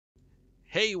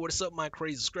Hey, what is up, my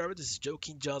crazy subscriber? This is Joe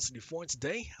King Johnson before, and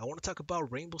today I want to talk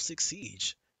about Rainbow Six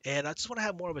Siege. And I just want to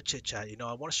have more of a chit chat.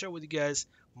 I want to share with you guys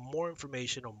more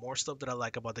information or more stuff that I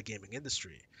like about the gaming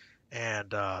industry.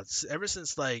 And ever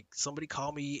since like somebody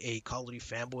called me a Call of Duty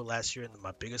fanboy last year, and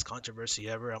my biggest controversy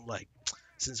ever, I'm like,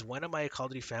 since when am I a Call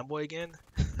of Duty fanboy again?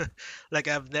 Like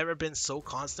I've never been so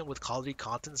constant with Call of Duty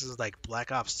content since like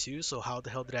Black Ops 2. So how the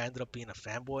hell did I end up being a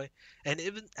fanboy? And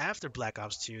even after Black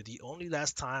Ops 2, the only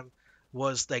last time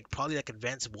was like probably like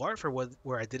Advanced Warfare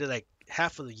where I did it like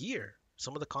half of the year,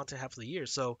 some of the content half of the year.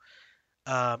 So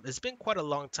it's been quite a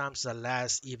long time since I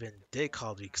last even did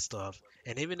Call of Duty stuff.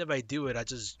 And even if I do it, I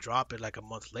just drop it like a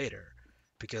month later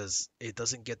because it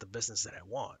doesn't get the business that I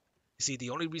want. You see,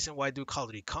 the only reason why I do Call of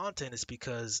Duty content is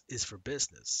because it's for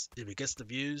business. If it gets the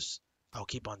views, I'll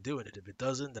keep on doing it. If it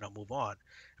doesn't, then I'll move on.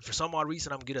 And for some odd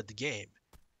reason, I'm good at the game.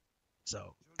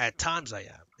 So at times I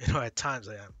am. At times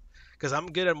I am. Because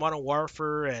I'm good at Modern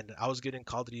Warfare and I was good in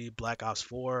Call of Duty Black Ops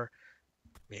 4.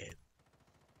 Man,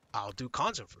 I'll do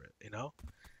content for it.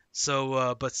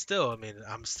 So, but still, I mean,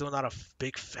 I'm still not a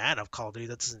big fan of Call of Duty.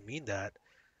 That doesn't mean that.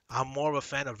 I'm more of a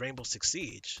fan of Rainbow Six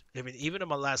Siege. I mean, even in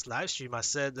my last live stream, I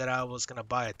said that I was gonna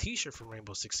buy a T-shirt from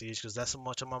Rainbow Six Siege because that's how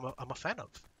much I'm a fan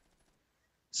of.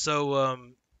 So,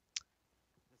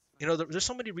 there's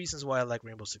so many reasons why I like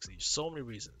Rainbow Six Siege. So many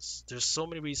reasons. There's so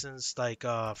many reasons. Like,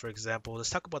 for example,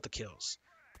 let's talk about the kills.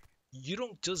 You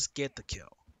don't just get the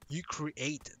kill. You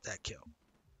create that kill.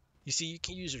 You see, you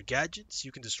can use your gadgets,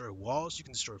 you can destroy walls, you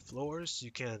can destroy floors, you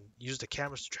can use the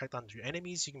cameras to track down your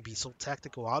enemies, you can be so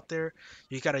tactical out there.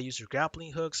 You gotta use your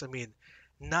grappling hooks. I mean,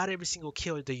 not every single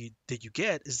kill that you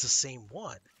get is the same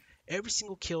one. Every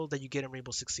single kill that you get in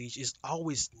Rainbow Six Siege is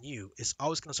always new. It's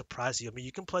always gonna surprise you. I mean,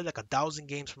 you can play like 1,000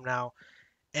 games from now,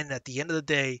 and at the end of the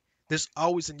day, there's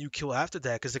always a new kill after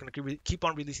that because they're going to keep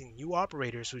on releasing new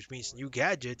operators, which means new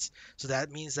gadgets. So that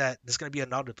means that there's going to be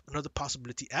another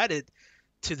possibility added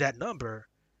to that number.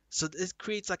 So it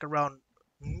creates like around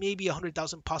maybe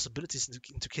 100,000 possibilities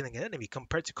into killing an enemy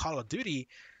compared to Call of Duty,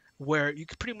 where you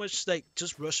could pretty much like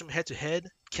just rush them head to head,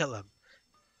 kill them,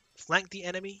 flank the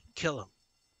enemy, kill them,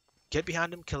 get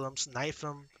behind them, kill them, knife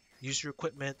them, use your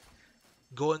equipment,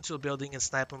 go into a building and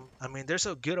snipe them. I mean, there's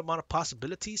a good amount of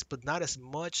possibilities, but not as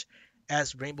much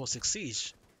as Rainbow Six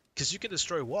Siege, because you can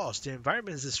destroy walls. The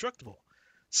environment is destructible,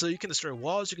 so you can destroy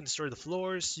walls, you can destroy the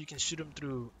floors, you can shoot them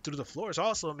through the floors.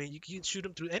 Also, I mean, you can shoot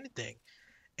them through anything,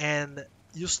 and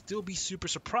you'll still be super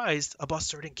surprised about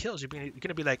certain kills. You're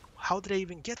gonna be like, how did I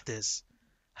even get this?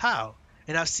 How?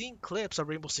 And I've seen clips of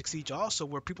Rainbow Six Siege also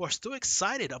where people are still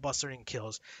excited about certain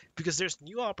kills because there's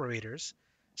new operators.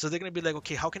 So they're gonna be like,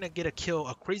 okay, how can I get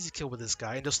a crazy kill with this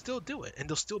guy? And they'll still do it, and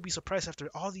they'll still be surprised after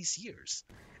all these years.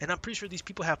 And I'm pretty sure these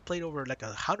people have played over like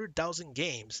 100,000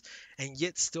 games, and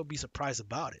yet still be surprised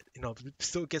about it.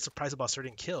 Still get surprised about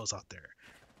certain kills out there.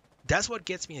 That's what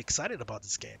gets me excited about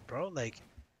this game, bro. Like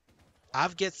I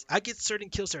get certain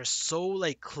kills that are so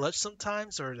like clutch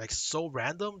sometimes or like so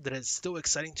random that it's still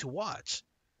exciting to watch.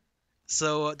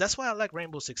 So that's why I like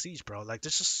Rainbow Six Siege, bro. Like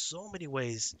there's just so many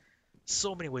ways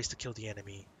to kill the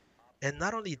enemy. And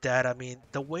not only that, I mean,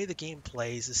 the way the game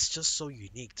plays is just so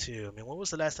unique too. I mean, when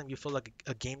was the last time you felt like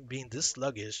a game being this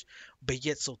sluggish, but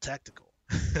yet so tactical?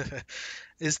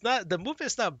 It's not the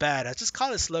movement's not bad. I just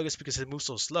call it sluggish because it moves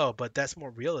so slow, but that's more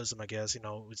realism, I guess.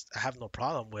 Which I have no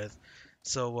problem with.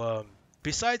 So,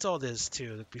 besides all this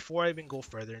too, before I even go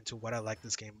further into what I like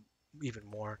this game even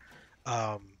more,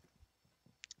 um,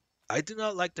 I do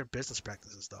not like their business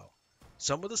practices though.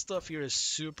 Some of the stuff here is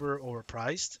super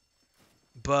overpriced,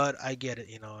 but I get it.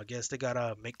 I guess they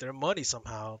gotta make their money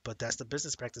somehow. But that's the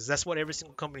business practice. That's what every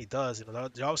single company does.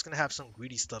 They're always gonna have some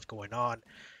greedy stuff going on.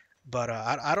 But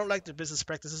I don't like their business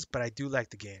practices, but I do like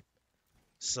the game.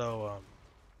 So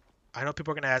I know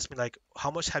people are gonna ask me like, how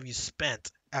much have you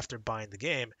spent after buying the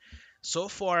game? So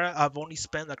far, I've only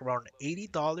spent like around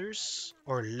 $80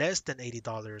 or less than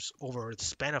 $80 over the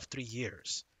span of 3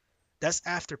 years. That's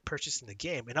after purchasing the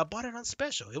game, and I bought it on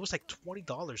special. It was like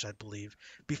 $20, I believe,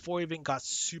 before it even got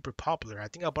super popular. I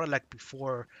think I bought it like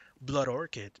before Blood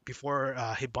Orchid, before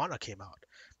Hibana came out.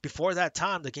 Before that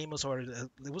time, the game was already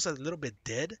it was a little bit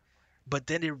dead, but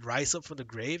then it rise up from the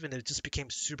grave, and it just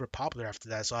became super popular after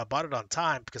that. So I bought it on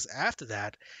time because after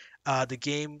that, the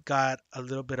game got a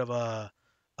little bit of a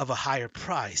higher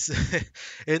price.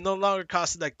 It no longer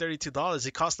costed like $32.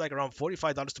 It cost like around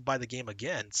 $45 to buy the game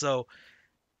again. So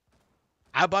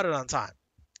I bought it on time.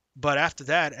 But after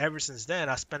that, ever since then,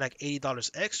 I spent like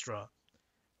 $80 extra,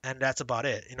 and that's about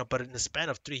it. But in the span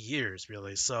of 3 years,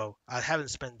 really. So I haven't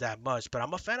spent that much, but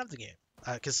I'm a fan of the game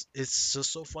because it's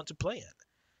just so fun to play in.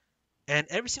 And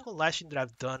every single live stream that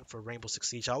I've done for Rainbow Six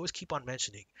Siege, I always keep on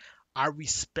mentioning I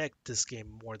respect this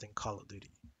game more than Call of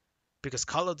Duty. Because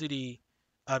Call of Duty,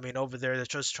 I mean, over there, they're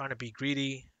just trying to be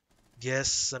greedy.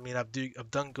 Yes, I mean, I've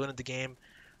done good in the game,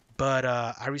 but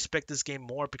I respect this game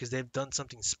more because they've done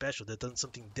something special. They've done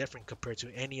something different compared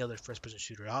to any other first-person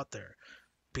shooter out there.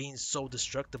 Being so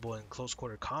destructible in close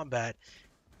quarter combat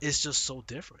is just so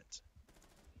different.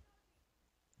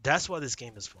 That's why this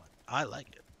game is fun. I like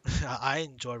it. I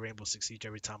enjoy Rainbow Six Siege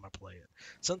every time I play it.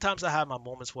 Sometimes I have my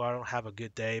moments where I don't have a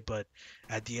good day, but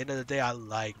at the end of the day, I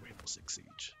like Rainbow Six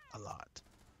Siege a lot.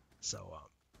 So,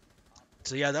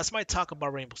 so yeah, that's my talk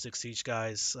about Rainbow Six Siege,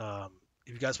 guys.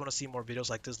 If you guys want to see more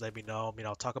videos like this, let me know. I mean,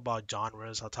 I'll talk about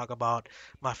genres. I'll talk about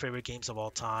my favorite games of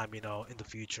all time, in the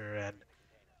future, and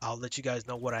I'll let you guys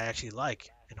know what I actually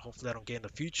like. And hopefully, I don't get in the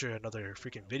future another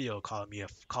freaking video calling me a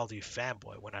Call of Duty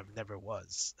fanboy when I never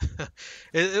was.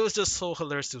 It was just so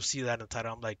hilarious to see that in the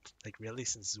title. I'm like really?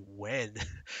 Since when?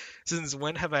 Since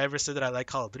when have I ever said that I like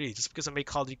Call of Duty? Just because I make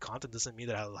Call of Duty content doesn't mean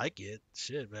that I like it.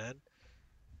 Shit, man.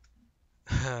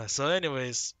 So,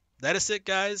 anyways, that is it,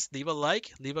 guys. Leave a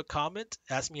like, leave a comment,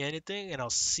 ask me anything, and I'll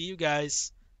see you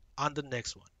guys on the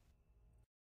next one.